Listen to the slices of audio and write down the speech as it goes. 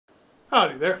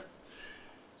Howdy there.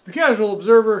 The casual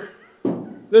observer,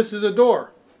 this is a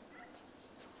door.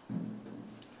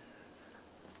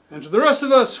 And to the rest of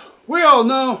us, we all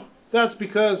know that's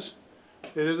because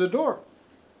it is a door.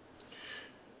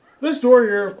 This door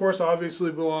here, of course,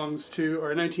 obviously belongs to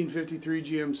our 1953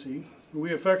 GMC,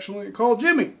 we affectionately call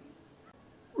Jimmy.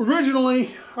 Originally,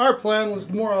 our plan was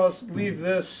more or less leave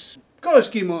this color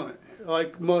scheme on it,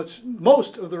 like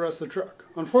most of the rest of the truck.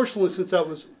 Unfortunately, since that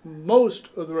was most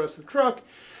of the rest of the truck,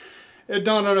 it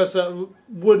dawned on us that it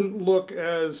wouldn't look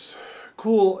as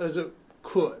cool as it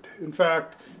could. In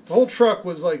fact, the whole truck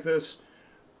was like this.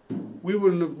 We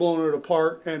wouldn't have blown it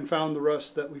apart and found the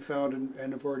rest that we found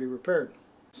and have already repaired.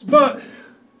 But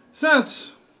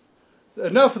since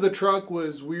enough of the truck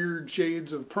was weird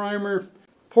shades of primer,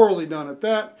 poorly done at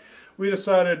that, we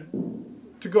decided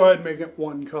to go ahead and make it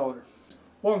one color.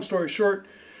 Long story short,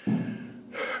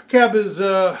 cab is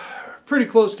pretty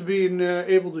close to being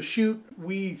able to shoot.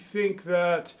 We think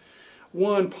that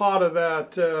one pot of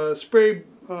that spray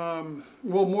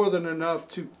will more than enough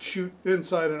to shoot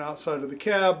inside and outside of the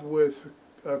cab with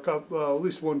at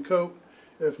least one coat,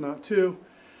 if not two.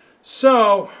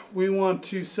 So we want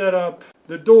to set up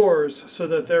the doors so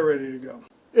that they're ready to go.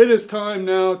 It is time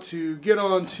now to get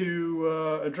on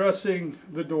to addressing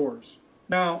the doors.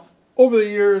 Now, over the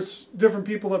years, different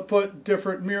people have put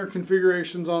different mirror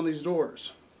configurations on these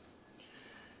doors.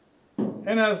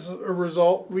 And as a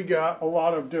result, we got a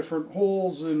lot of different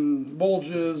holes and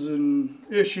bulges and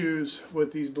issues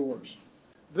with these doors.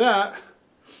 That,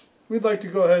 we'd like to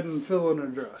go ahead and fill in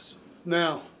and address.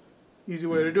 Now, easy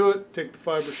way to do it, take the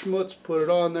fiber schmutz, put it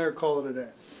on there, call it a day.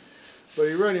 But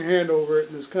you run your hand over it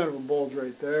and there's kind of a bulge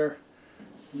right there.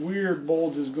 Weird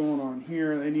bulges going on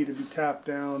here, they need to be tapped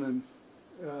down, and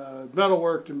metal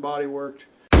worked and body worked.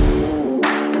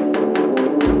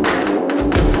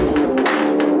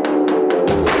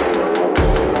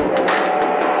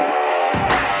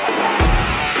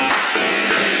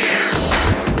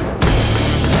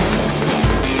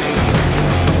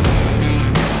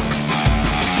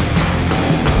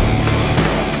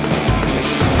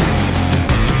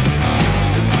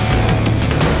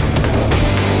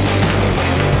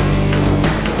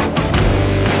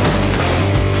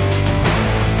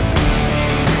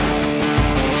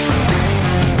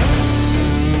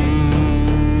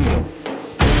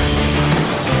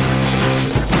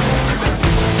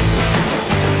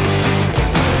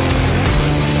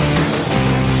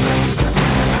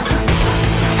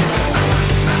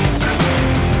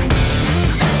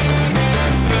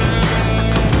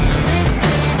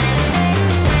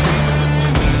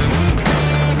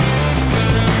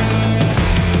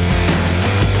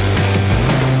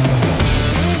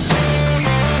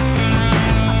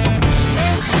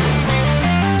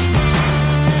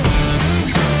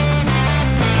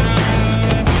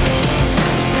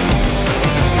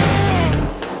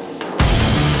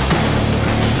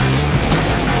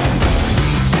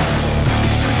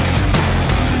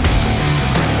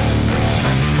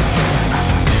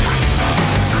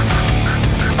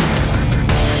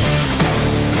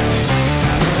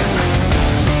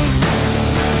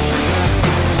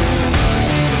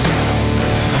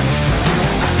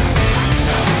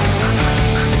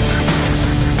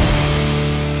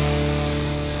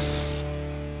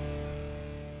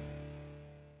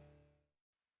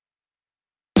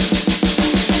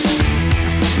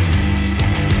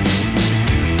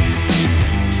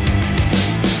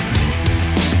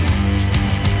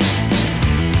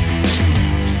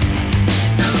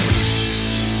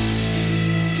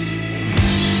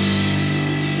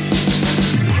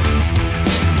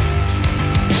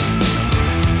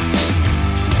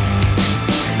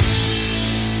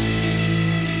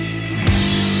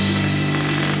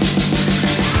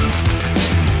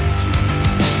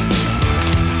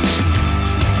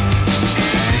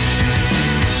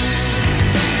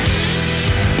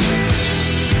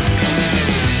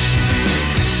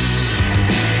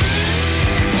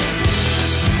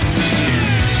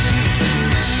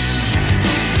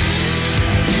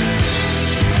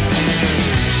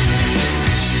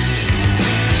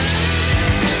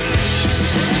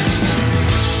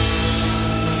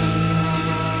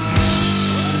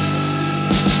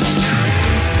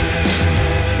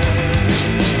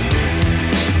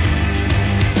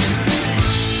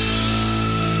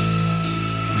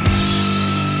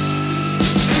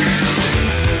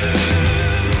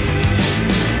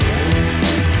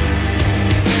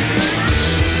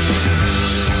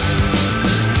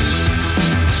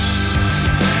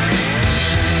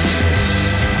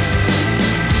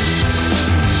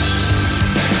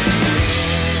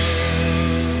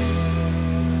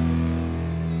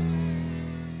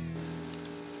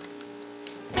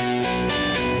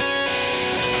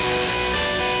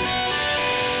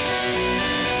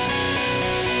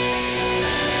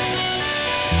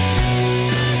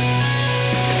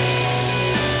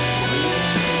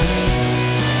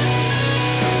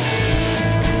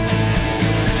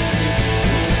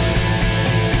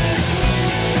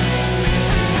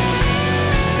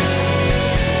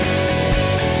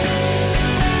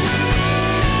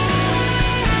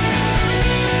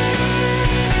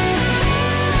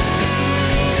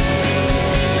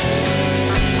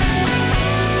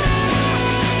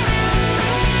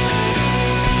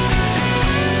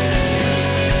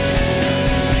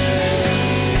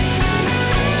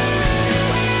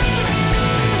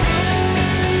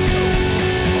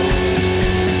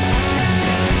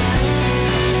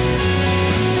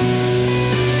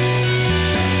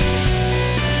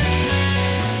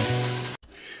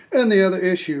 And the other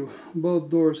issue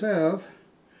both doors have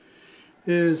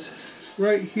is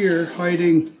right here,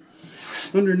 hiding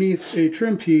underneath a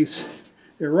trim piece,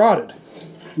 it rotted.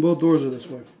 Both doors are this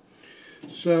way.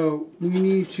 So we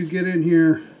need to get in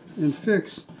here and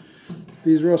fix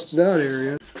these rusted out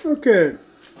areas. Okay,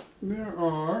 there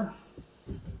are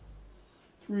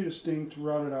 3 distinct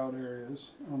rotted out areas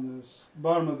on this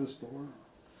bottom of this door.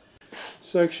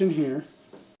 Section here,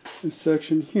 this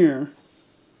section here,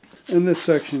 and this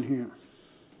section here.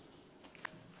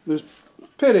 There's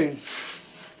pitting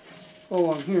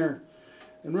along here,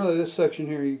 and really this section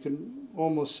here you can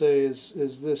almost say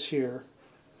is this here,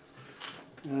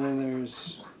 and then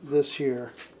there's this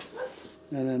here,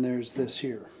 and then there's this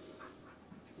here.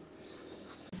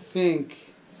 I think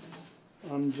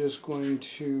I'm just going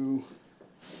to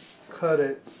cut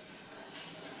it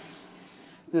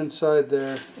inside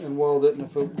there and weld it, and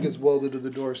if it gets welded to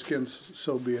the door skins,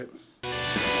 so be it.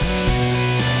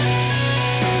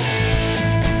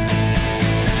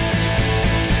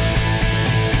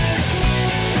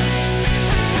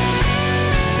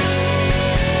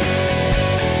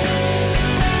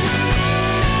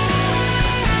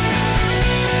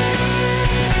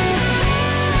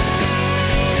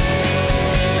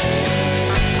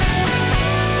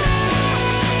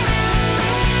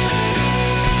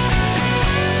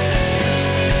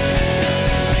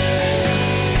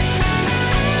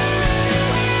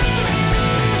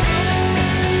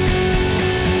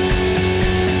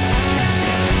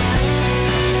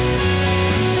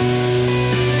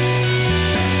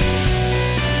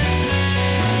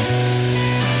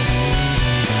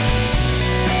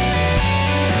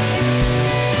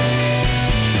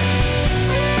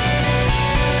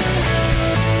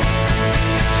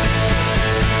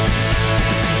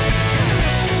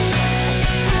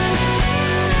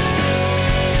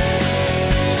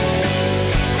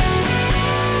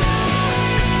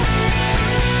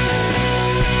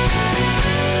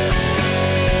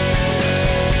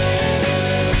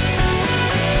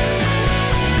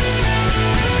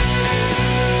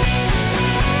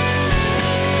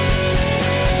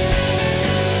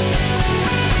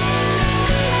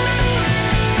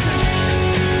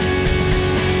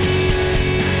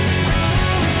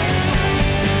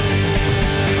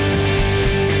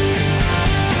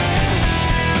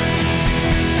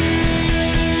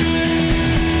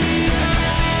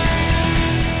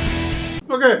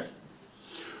 Okay,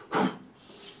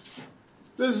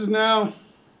 this is now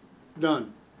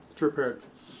done. It's repaired.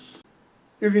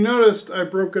 If you noticed, I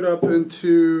broke it up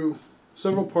into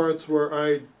several parts where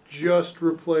I just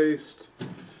replaced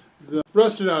the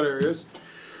rusted out areas.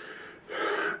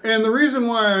 And the reason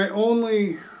why I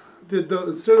only did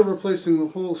those, instead of replacing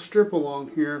the whole strip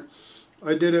along here,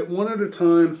 I did it one at a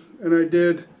time, and I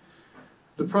did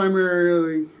the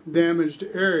primarily damaged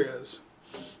areas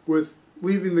with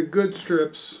leaving the good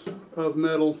strips of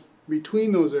metal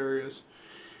between those areas,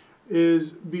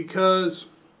 is because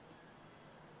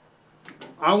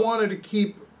I wanted to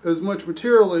keep as much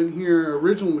material in here,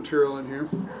 original material in here,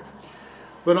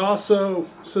 but also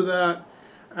so that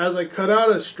as I cut out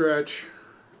a stretch,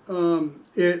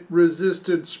 it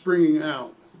resisted springing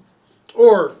out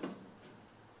or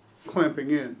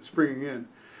clamping in, springing in.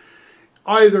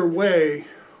 Either way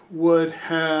would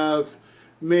have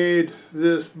made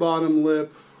this bottom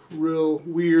lip real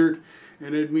weird,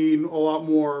 and it'd mean a lot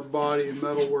more body and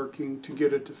metal working to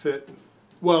get it to fit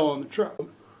well on the truck.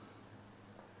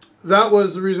 That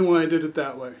was the reason why I did it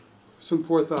that way. Some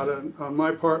forethought on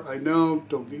my part, I know,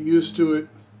 don't get used to it,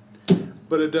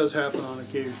 but it does happen on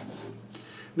occasion.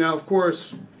 Now, of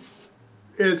course,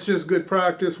 it's just good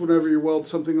practice whenever you weld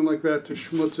something like that to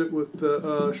schmutz it with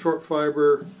the short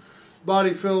fiber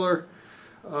body filler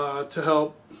to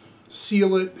help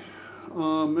seal it,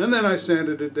 and then I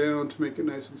sanded it down to make it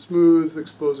nice and smooth,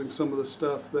 exposing some of the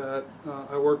stuff that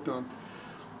I worked on.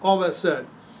 All that said,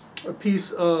 a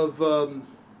piece of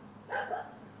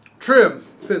trim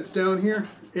fits down here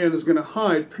and is going to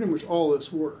hide pretty much all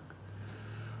this work,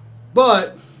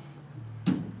 but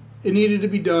it needed to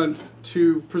be done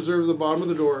to preserve the bottom of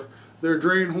the door. There are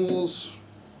drain holes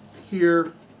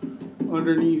here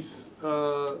underneath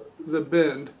the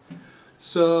bend,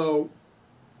 so,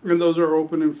 and those are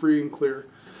open and free and clear.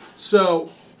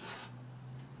 So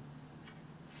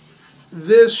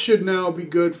this should now be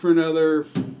good for another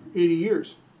 80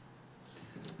 years.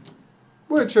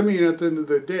 Which, I mean, at the end of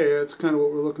the day, that's kind of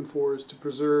what we're looking for, is to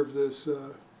preserve this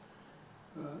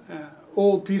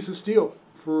old piece of steel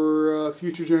for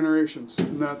future generations.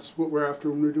 And that's what we're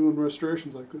after when we're doing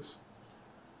restorations like this.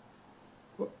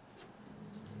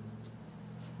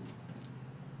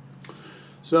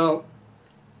 So,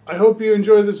 I hope you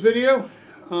enjoyed this video.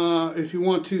 If you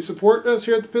want to support us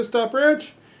here at the Pit Stop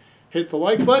Ranch, hit the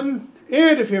like button.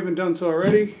 And if you haven't done so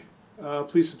already,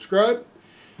 please subscribe.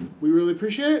 We really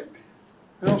appreciate it.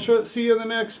 And I'll see you in the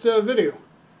next video.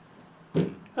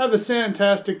 Have a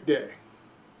fantastic day.